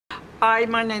Hi,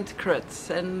 my name's Chris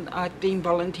and I've been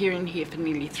volunteering here for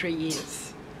nearly 3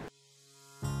 years.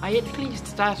 I actually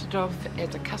started off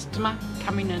as a customer,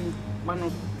 coming in 1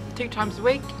 or 2 times a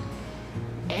week,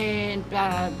 and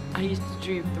I used to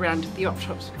do around at the op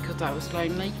shops because I was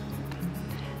lonely.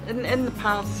 In the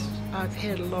past I've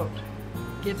had a lot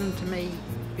given to me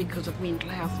because of mental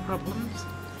health problems,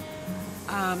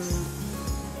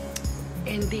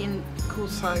 and then of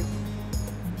course I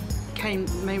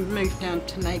moved down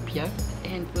to Napier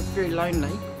and was very lonely.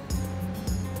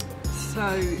 So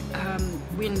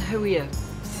when Huia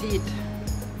said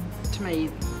to me,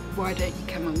 why don't you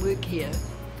come and work here,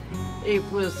 it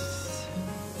was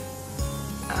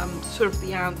sort of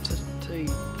the answer to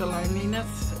the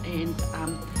loneliness, and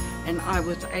I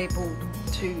was able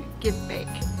to give back.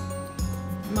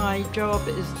 My job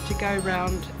is to go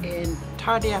around and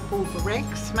tidy up all the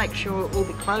racks, make sure all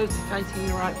the clothes are facing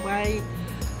the right way,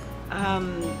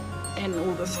 and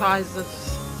all the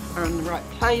sizes are in the right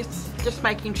place, just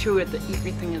making sure that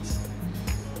everything is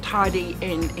tidy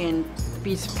and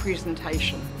best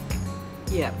presentation.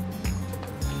 Yeah.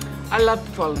 I love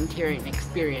the volunteering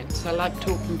experience. I like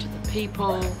talking to the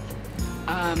people,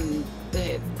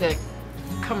 the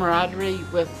camaraderie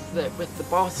with the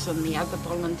boss and the other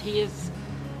volunteers,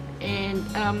 and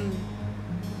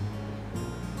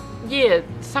yeah,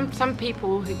 some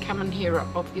people who come in here are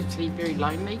obviously very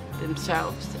lonely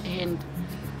themselves, and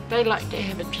they like to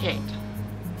have a chat,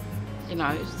 you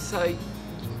know, so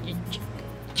you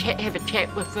have a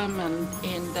chat with them and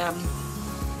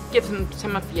give them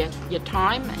some of your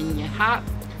time and your heart,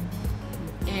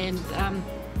 and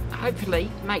hopefully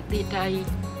make their day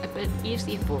a bit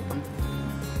easier for them.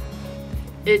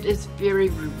 It is very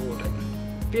rewarding,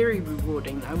 very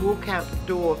rewarding. I walk out the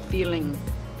door feeling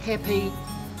happy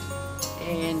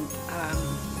and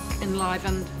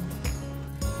enlivened.